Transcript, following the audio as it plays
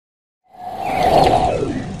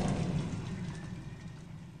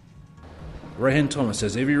Rayhan Thomas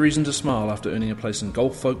has every reason to smile after earning a place in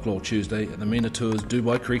Golf Folklore Tuesday at the MENA Tour's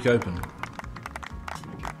Dubai Creek Open.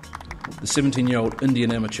 The 17-year-old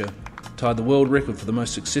Indian amateur tied the world record for the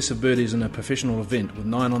most successive birdies in a professional event with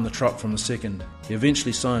 9 on the trot from the second. He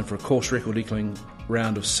eventually signed for a course record equalling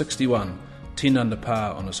round of 61, 10 under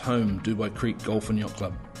par on his home Dubai Creek Golf and Yacht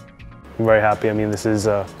Club. I'm very happy. I mean, this is,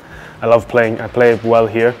 I love playing. I play well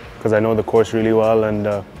here because I know the course really well, and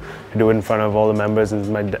to do it in front of all the members and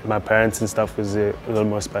my parents and stuff was a little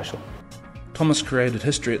more special. Thomas created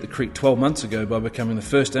history at the Creek 12 months ago by becoming the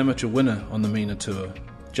first amateur winner on the MENA Tour.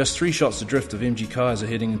 Just 3 shots adrift of MG Kaiser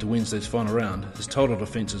heading into Wednesday's final round, his total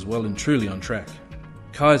defence is well and truly on track.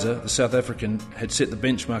 Kaiser, the South African, had set the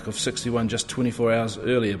benchmark of 61 just 24 hours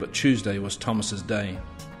earlier, but Tuesday was Thomas's day.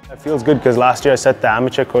 It feels good because last year I set the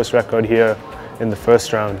amateur course record here in the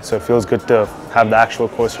first round, so it feels good to have the actual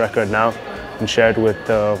course record now and share it with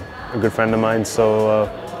a good friend of mine, so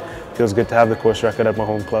it feels good to have the course record at my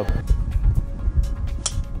home club.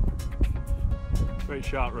 Great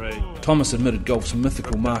shot, Ray. Thomas admitted golf's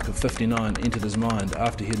mythical mark of 59 entered his mind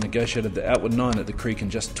after he had negotiated the outward 9 at the Creek in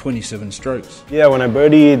just 27 strokes. Yeah, when I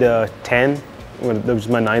birdied 10, that was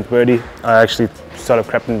my 9th birdie, I actually sort of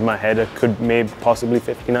crept into my head it could maybe possibly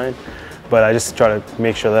 59, but I just try to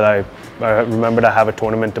make sure that I remembered I have a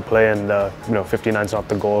tournament to play, and 59 is not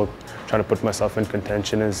the goal. Trying to put myself in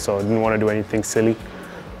contention is, so I didn't want to do anything silly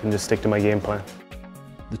and just stick to my game plan.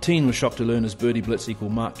 The teen was shocked to learn his birdie blitz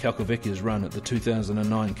equaled Mark Kalkoveckia's run at the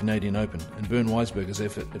 2009 Canadian Open and Bernd Weisberger's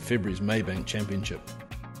effort at February's Maybank Championship.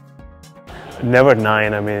 Never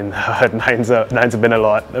 9. I mean, nine's been a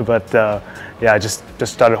lot, but yeah, I just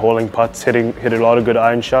started holding putts, hit a lot of good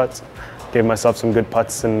iron shots, gave myself some good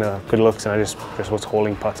putts and good looks, and I just was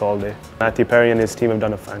holding putts all day. Matthew Perry and his team have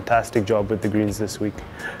done a fantastic job with the greens this week.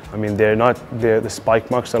 I mean, the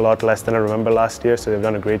spike marks are a lot less than I remember last year, so they've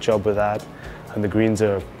done a great job with that. And the greens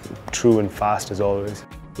are true and fast as always.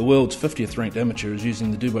 The world's 50th ranked amateur is using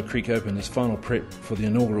the Dubai Creek Open as final prep for the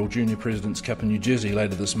inaugural Junior President's Cup in New Jersey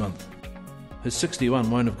later this month. His 61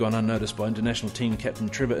 won't have gone unnoticed by international team captain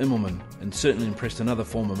Trevor Immelman, and certainly impressed another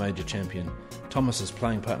former major champion, Thomas's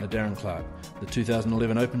playing partner Darren Clarke, the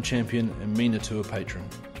 2011 Open champion and MENA Tour patron.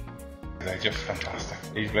 They're just fantastic.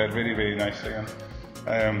 He's played really, really nicely,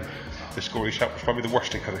 and the score he shot was probably the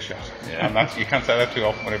worst he could have shot. Yeah. And you can't say that too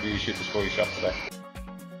often whenever you shoot the score he shot today.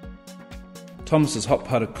 Thomas's hot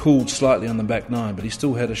putter cooled slightly on the back 9, but he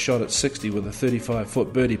still had a shot at 60 with a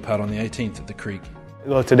 35-foot birdie putt on the 18th at the Creek.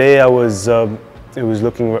 Well, today it was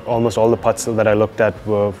looking, almost all the putts that I looked at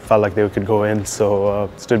felt like they could go in, so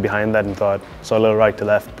stood behind that and saw a little right to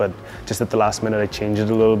left, but just at the last minute I changed it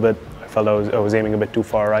a little bit. I felt I was aiming a bit too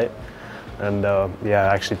far right, and yeah,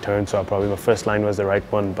 I actually turned, so my first line was the right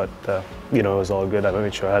one, but it was all good. I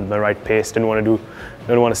made sure I had my right pace. Didn't want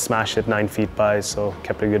to smash it 9 feet by, so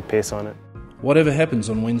kept a good pace on it. Whatever happens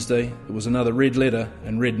on Wednesday, it was another red letter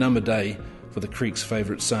and red number day for the Creek's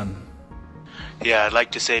favourite son. Yeah, I'd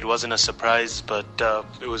like to say it wasn't a surprise, but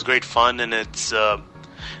it was great fun, and it's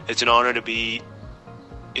an honour to be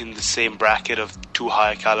in the same bracket of 2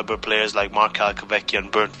 high caliber players like Mark Kalkovecki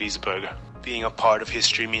and Bernd Weisberger. Being a part of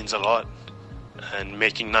history means a lot, and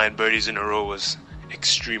making 9 birdies in a row was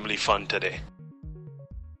extremely fun today.